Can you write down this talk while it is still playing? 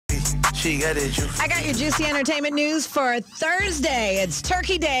I got your juicy entertainment news for Thursday. It's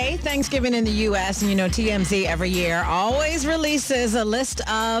Turkey Day, Thanksgiving in the U.S. And you know TMZ every year always releases a list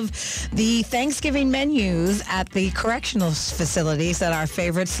of the Thanksgiving menus at the correctional facilities that our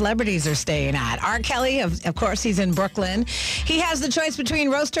favorite celebrities are staying at. R. Kelly, of course, he's in Brooklyn. He has the choice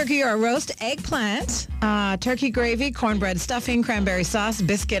between roast turkey or roast eggplant, turkey gravy, cornbread stuffing, cranberry sauce,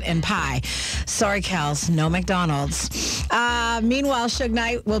 biscuit, and pie. Sorry, Kels, no McDonald's. Meanwhile, Suge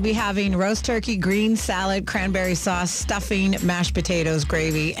Knight will be having roast turkey, green salad, cranberry sauce, stuffing, mashed potatoes,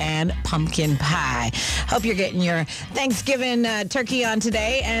 gravy, and pumpkin pie. Hope you're getting your Thanksgiving turkey on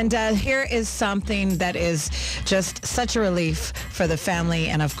today. And here is something that is just such a relief for the family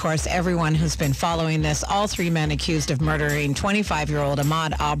and, of course, everyone who's been following this. All three men accused of murdering 25-year-old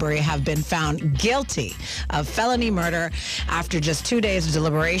Ahmaud Arbery have been found guilty of felony murder. After just 2 days of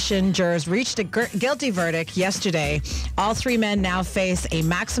deliberation, jurors reached a guilty verdict yesterday. All three men now face a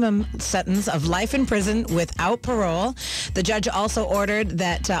maximum sentence of life in prison without parole. The judge also ordered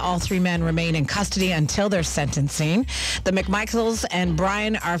that all three men remain in custody until their sentencing. The McMichaels and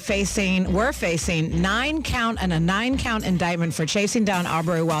Brian were facing 9-count and a 9-count indictment for chasing down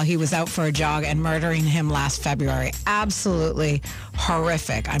Arbery while he was out for a jog and murdering him last February. Absolutely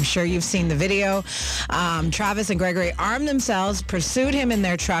horrific. I'm sure you've seen the video. Travis and Gregory armed themselves, pursued him in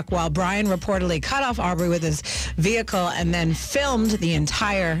their truck while Brian reportedly cut off Arbery with his vehicle and then filmed the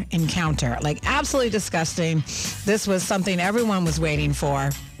entire encounter. Like, absolutely disgusting. This was something everyone was waiting for.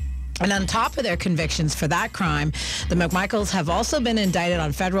 And on top of their convictions for that crime, the McMichaels have also been indicted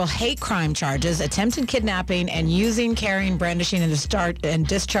on federal hate crime charges, attempted kidnapping, and using, carrying, brandishing, and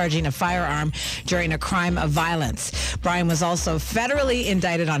discharging a firearm during a crime of violence. Brian was also federally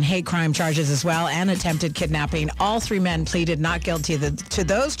indicted on hate crime charges as well and attempted kidnapping. All three men pleaded not guilty to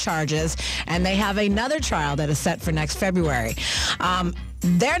those charges, and they have another trial that is set for next February.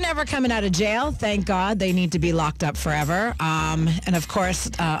 They're never coming out of jail. Thank God. They need to be locked up forever. And of course,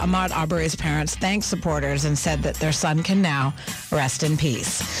 Ahmaud Arbery's parents thanked supporters and said that their son can now rest in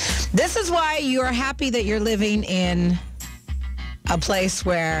peace. This is why you are happy that you're living in a place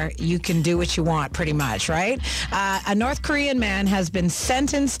where you can do what you want, pretty much, right? A North Korean man has been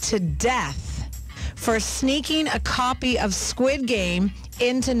sentenced to death for sneaking a copy of Squid Game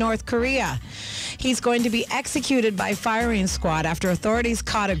into North Korea. He's going to be executed by firing squad after authorities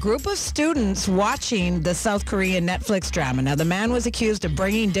caught a group of students watching the South Korean Netflix drama. Now, the man was accused of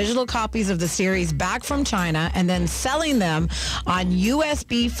bringing digital copies of the series back from China and then selling them on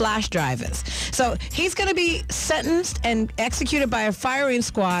USB flash drives. So he's going to be sentenced and executed by a firing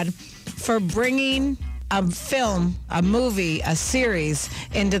squad for bringing a film, a movie, a series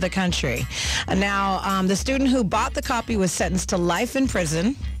into the country. Now, the student who bought the copy was sentenced to life in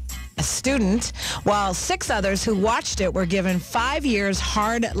prison, a student, while 6 others who watched it were given 5 years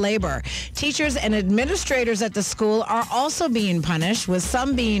hard labor. Teachers and administrators at the school are also being punished, with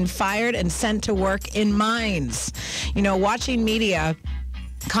some being fired and sent to work in mines. You know, watching media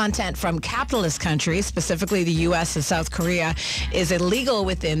content from capitalist countries, specifically the U.S. and South Korea, is illegal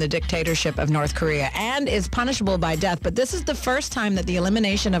within the dictatorship of North Korea and is punishable by death. But this is the first time that the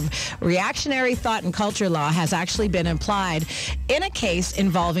elimination of reactionary thought and culture law has actually been applied in a case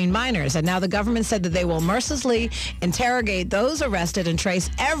involving minors. And now the government said that they will mercilessly interrogate those arrested and trace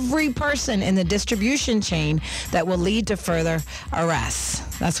every person in the distribution chain that will lead to further arrests.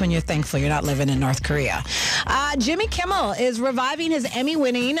 That's when you're thankful you're not living in North Korea. Jimmy Kimmel is reviving his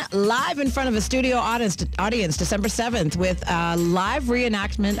Emmy-winning live in front of a studio audience December 7th with a live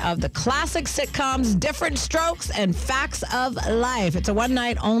reenactment of the classic sitcoms Different Strokes and Facts of Life. It's a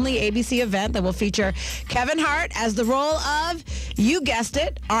one-night-only ABC event that will feature Kevin Hart as the role of, you guessed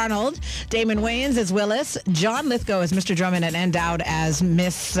it, Arnold, Damon Wayans as Willis, John Lithgow as Mr. Drummond, and Ann Dowd as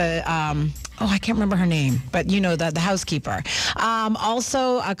Miss... I can't remember her name, but you know, the housekeeper.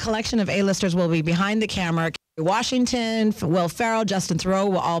 Also, a collection of A-listers will be behind the camera. Washington, Will Ferrell, Justin Theroux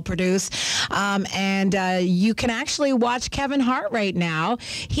will all produce. And you can actually watch Kevin Hart right now.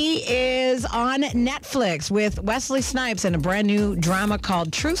 He is on Netflix with Wesley Snipes in a brand new drama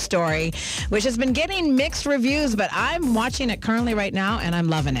called True Story, which has been getting mixed reviews, but I'm watching it currently right now, and I'm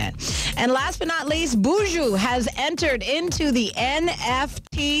loving it. And last but not least, Buju has entered into the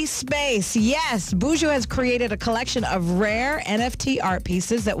NFT space. Yes, Buju has created a collection of rare NFT art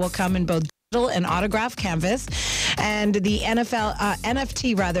pieces that will come in both and autograph canvas, and the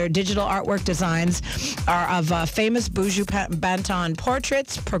NFT digital artwork designs are of famous Buju Banton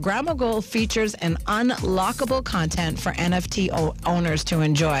portraits, programmable features, and unlockable content for NFT owners to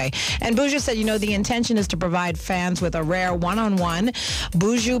enjoy. And Buju said, the intention is to provide fans with a rare one-on-one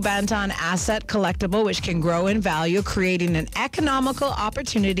Buju Banton asset collectible, which can grow in value, creating an economical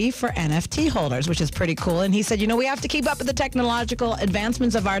opportunity for NFT holders, which is pretty cool. And he said, we have to keep up with the technological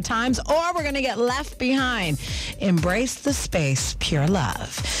advancements of our times, or we're going to get left behind. Embrace the space, pure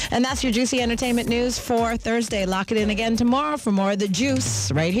love. And that's your juicy entertainment news for Thursday. Lock it in again tomorrow for more of the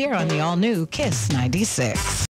juice right here on the all-new Kiss 96.